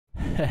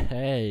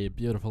Hey,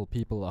 beautiful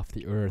people of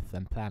the earth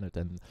and planet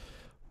and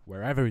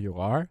wherever you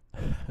are.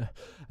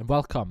 And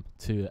welcome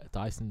to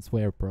Dyson's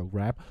Wear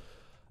program.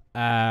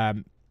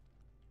 Um,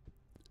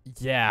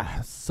 yeah,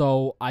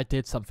 so I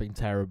did something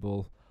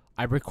terrible.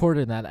 I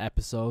recorded an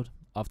episode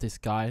of this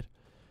guide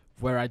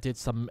where I did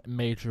some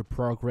major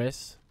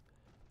progress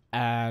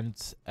and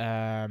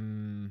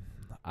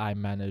I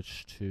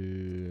managed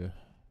to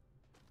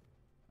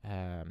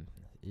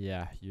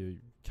yeah, you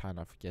kind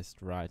of guessed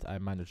right. I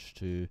managed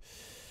to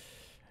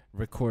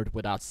record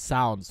without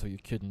sound, so you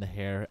couldn't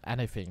hear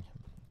anything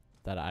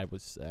that I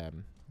was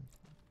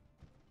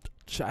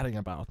chatting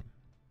about.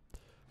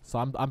 So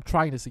I'm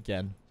trying this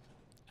again,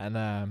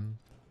 and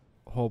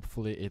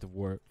hopefully it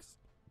works.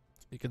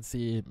 You can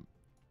see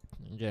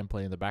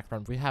gameplay in the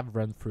background. We have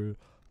run through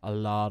a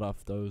lot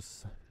of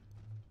those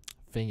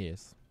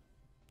thingies,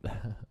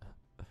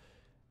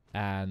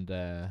 and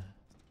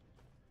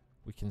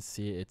we can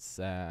see it's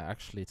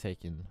actually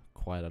taken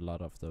quite a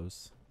lot of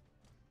those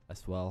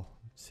as well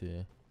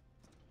to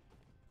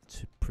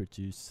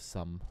produce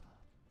some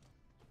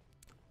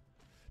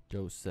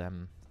those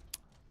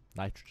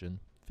nitrogen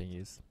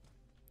thingies,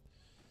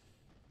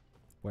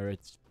 where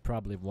it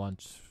probably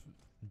won't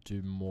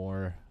do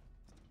more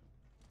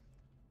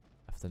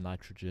of the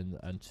nitrogen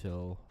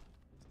until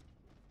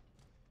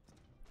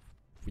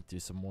we do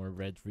some more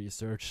red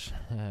research.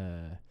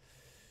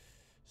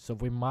 So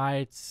we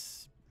might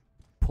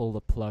pull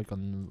the plug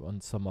on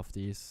some of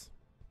these,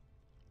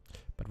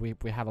 but we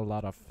have a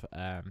lot of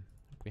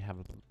we have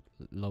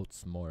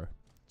loads more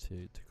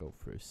to go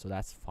through, so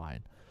that's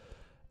fine.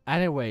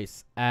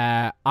 Anyways,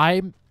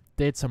 I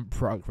did some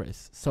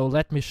progress, so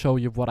let me show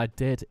you what I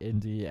did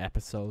in the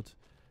episode.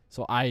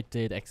 So I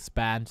did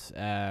expand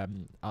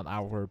on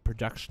our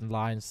production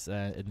lines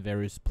in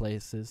various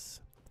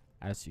places,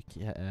 as you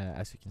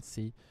can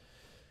see.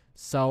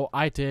 So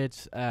I did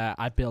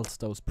I built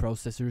those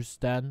processors.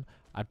 Then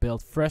I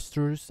built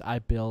thrusters. I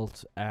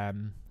built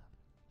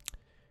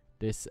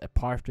this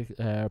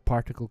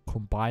particle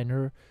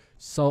combiner.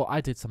 So I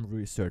did some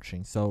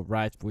researching. So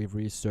we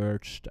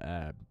researched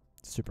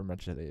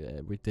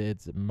we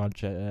did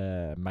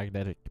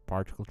magnetic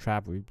particle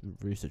trap. We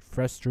researched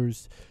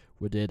thrusters.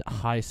 We did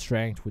high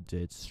strength. We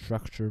did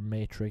structure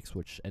matrix,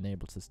 which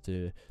enables us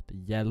to the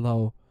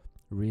yellow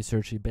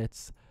researchy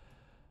bits.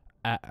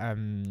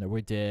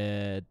 We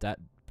did that.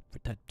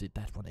 Did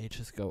that one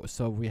ages ago.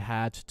 So we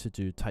had to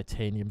do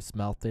titanium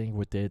smelting.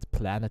 We did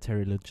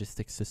planetary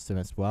logistics system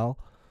as well.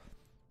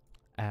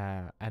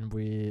 And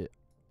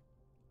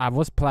I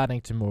was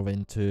planning to move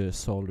into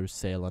solar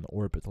sail and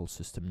orbital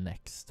system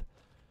next.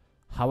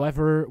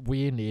 However,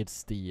 we need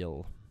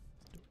steel.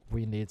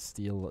 We need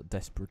steel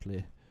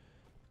desperately.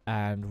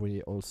 And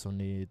we also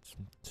need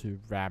to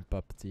ramp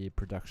up the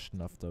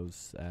production of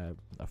those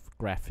of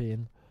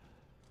graphene.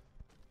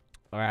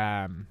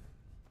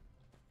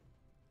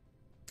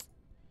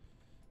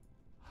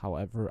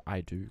 However,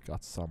 I do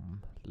got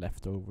some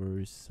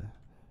leftovers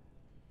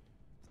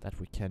that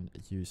we can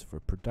use for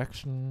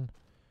production.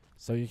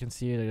 So you can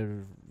see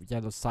the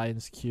yellow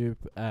science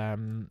cube,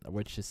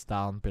 which is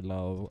down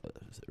below,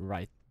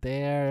 right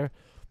there.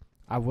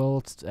 I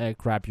will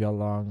grab you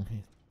along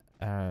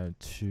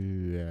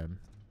to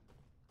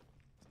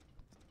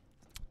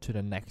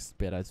the next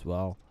bit as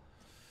well.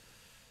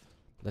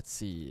 Let's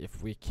see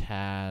if we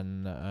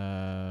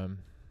can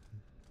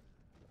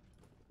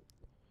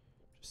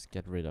just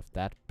get rid of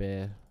that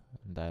bit,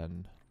 and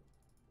then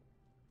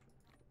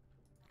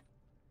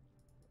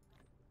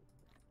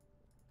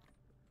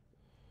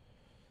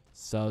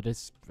so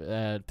this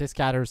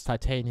gathers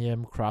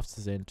titanium, crafts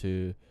us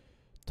into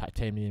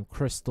titanium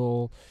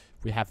crystal.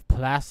 We have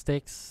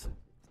plastics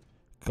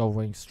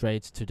going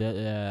straight to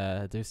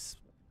the this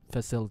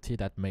facility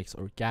that makes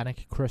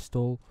organic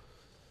crystal,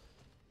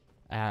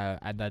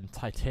 and then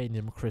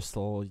titanium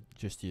crystal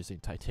just using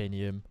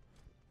titanium.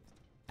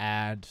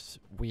 And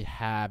we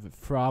have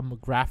from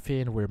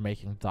graphene we're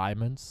making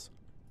diamonds,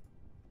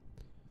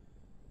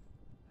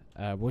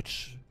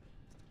 which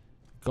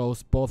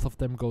both of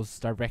them goes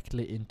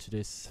directly into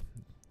this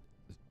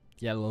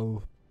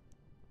yellow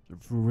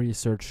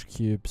research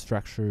cube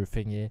structure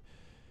thingy,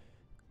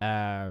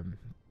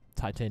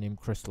 titanium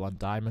crystal and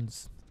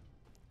diamonds,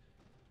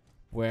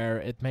 where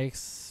it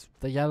makes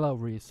the yellow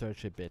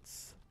research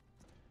bits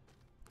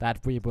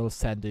that we will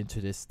send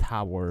into this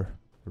tower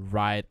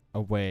right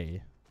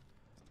away.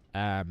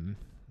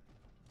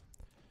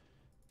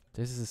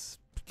 This is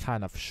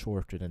kind of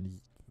shorter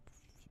than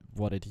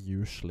what it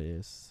usually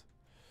is,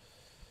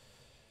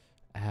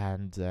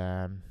 and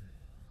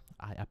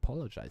I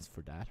apologize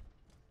for that.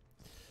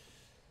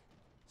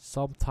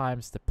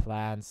 Sometimes the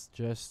plans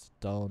just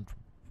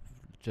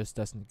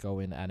doesn't go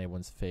in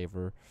anyone's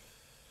favor,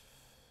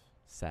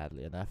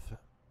 sadly enough.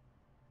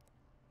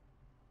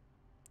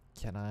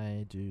 Can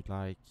I do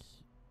like,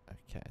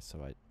 okay,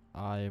 so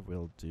I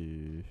will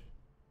do.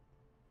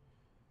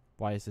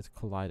 Why is it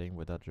colliding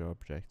with other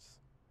objects?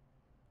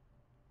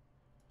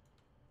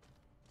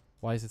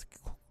 Why is it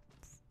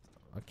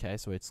okay,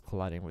 so it's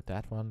colliding with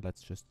that one.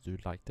 Let's just do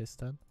it like this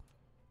then.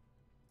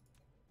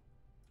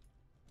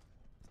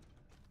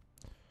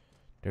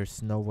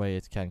 There's no way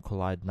it can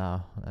collide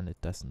now, and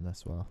it doesn't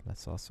as well.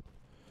 That's awesome.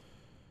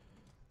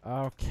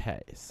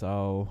 Okay,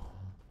 so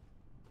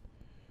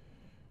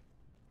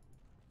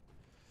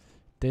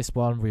this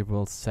one we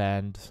will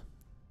send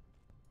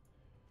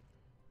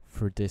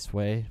through this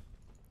way.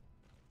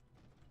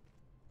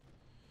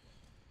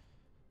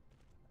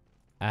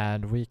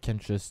 And we can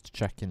just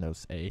check in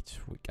those 8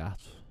 we got.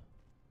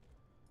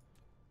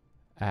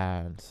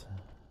 And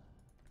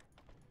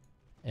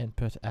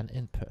input and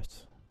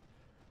input.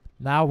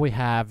 Now we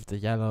have the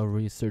Yellow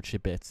Research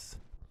bits.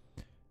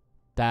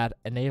 That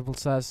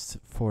enables us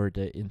for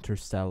the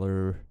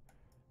interstellar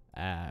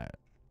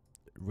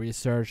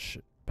research,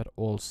 but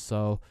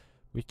also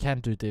we can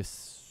do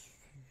this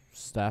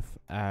stuff,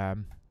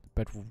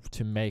 but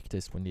to make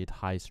this we need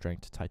high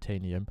strength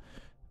titanium,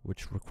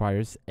 which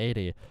requires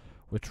 80,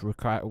 which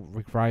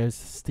requires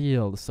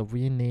steel. So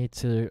we need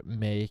to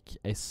make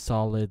a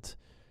solid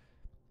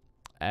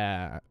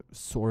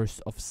source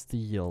of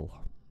steel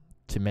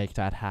to make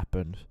that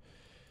happen.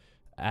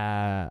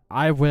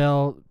 I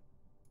will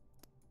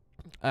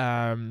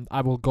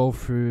go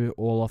through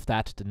all of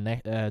that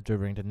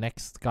during the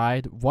next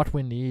guide. What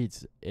we need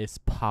is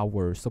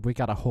power, so we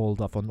gotta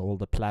hold off on all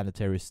the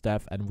planetary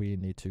stuff, and we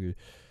need to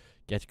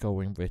get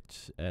going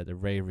with the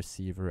ray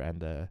receiver and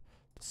the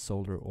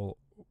solar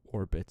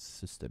orbit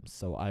system.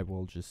 So I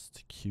will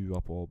just queue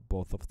up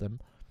both of them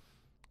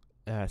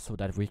so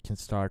that we can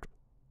start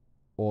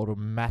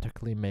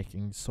automatically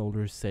making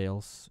solar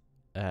sails,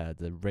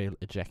 the rail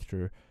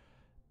ejector,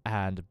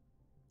 and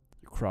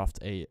craft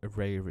a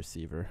ray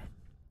receiver.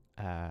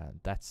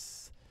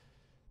 That's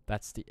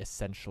the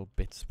essential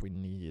bits we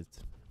need,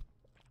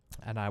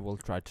 and I will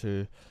try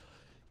to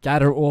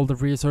gather all the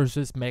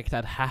resources, make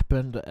that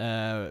happen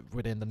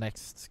within the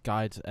next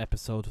guide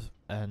episode,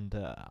 and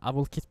I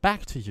will get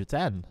back to you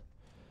then.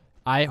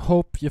 I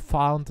hope you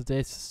found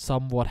this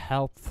somewhat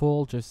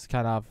helpful, just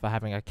kind of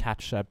having a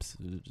catch-up,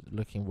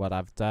 looking what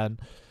I've done.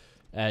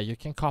 You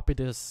can copy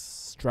this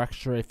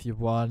structure if you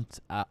want.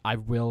 I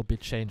will be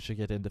changing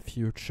it in the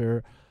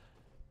future,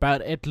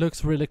 but it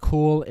looks really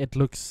cool.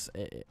 This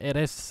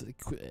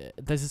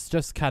is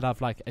just kind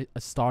of like a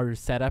starter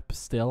setup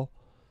still.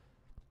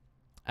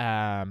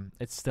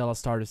 It's still a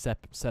starter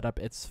setup.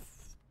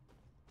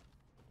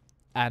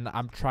 And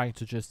I'm trying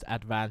to just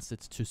advance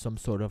it to some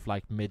sort of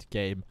like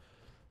mid-game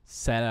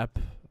setup.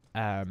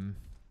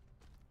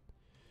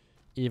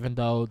 Even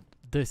though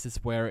this is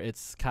where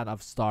it's kind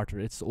of starter,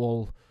 it's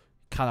all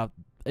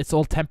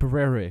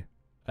temporary.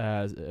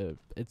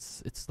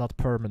 It's not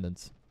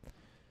permanent.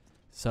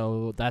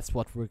 So that's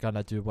what we're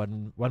gonna do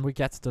when we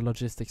get the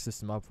logistics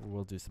system up.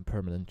 We'll do some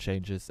permanent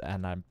changes,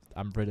 and I'm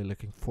really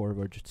looking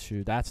forward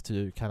to that,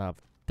 to kind of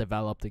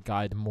develop the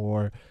guide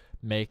more,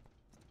 make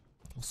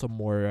some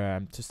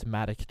more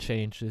systematic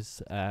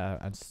changes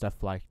and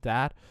stuff like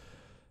that.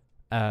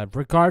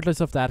 Regardless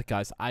of that,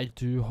 guys, I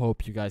do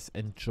hope you guys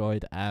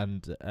enjoyed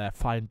and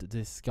find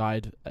this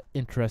guide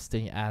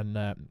interesting, and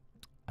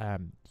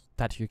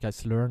that you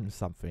guys learned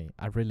something.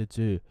 I really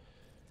do.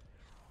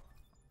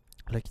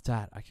 Look at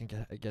that. I can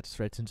get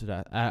straight into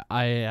that.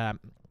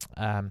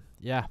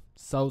 Yeah.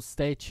 So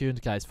stay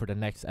tuned, guys, for the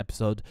next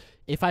episode.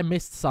 If I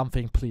missed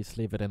something, please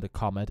leave it in the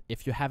comment.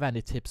 If you have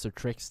any tips or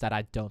tricks that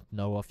I don't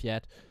know of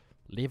yet,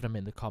 leave them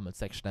in the comment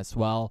section as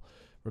well.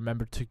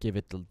 Remember to give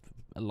it a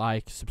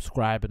like,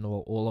 subscribe, and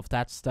all of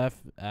that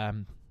stuff.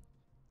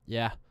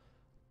 Yeah,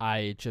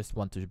 I just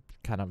want to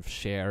kind of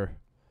share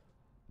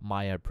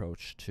my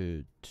approach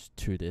to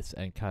this,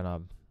 and kind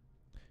of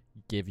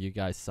give you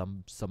guys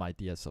some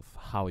ideas of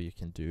how you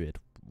can do it,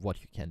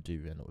 what you can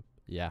do, and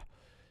yeah,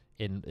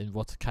 in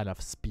what kind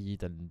of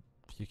speed and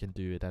you can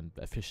do it, and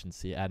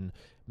efficiency, and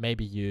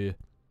maybe you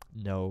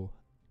know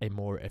a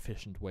more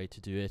efficient way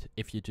to do it.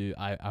 If you do,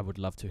 I would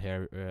love to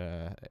hear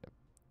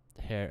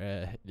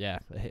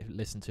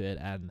listen to it,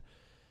 and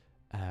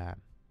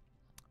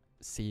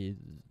see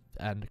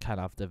and kind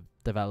of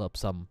develop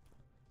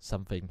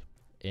something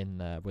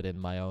in within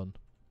my own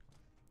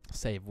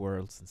save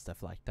worlds and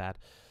stuff like that.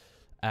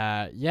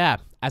 Yeah,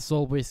 as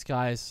always,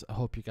 guys, I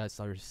hope you guys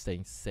are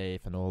staying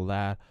safe and all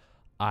that.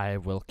 I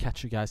will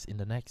catch you guys in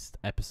the next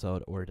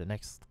episode or the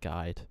next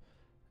guide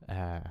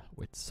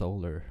with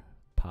solar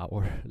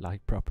power,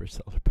 like proper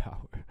solar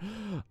power.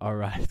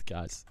 Alright,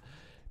 guys,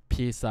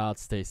 peace out,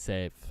 stay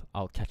safe.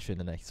 I'll catch you in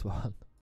the next one.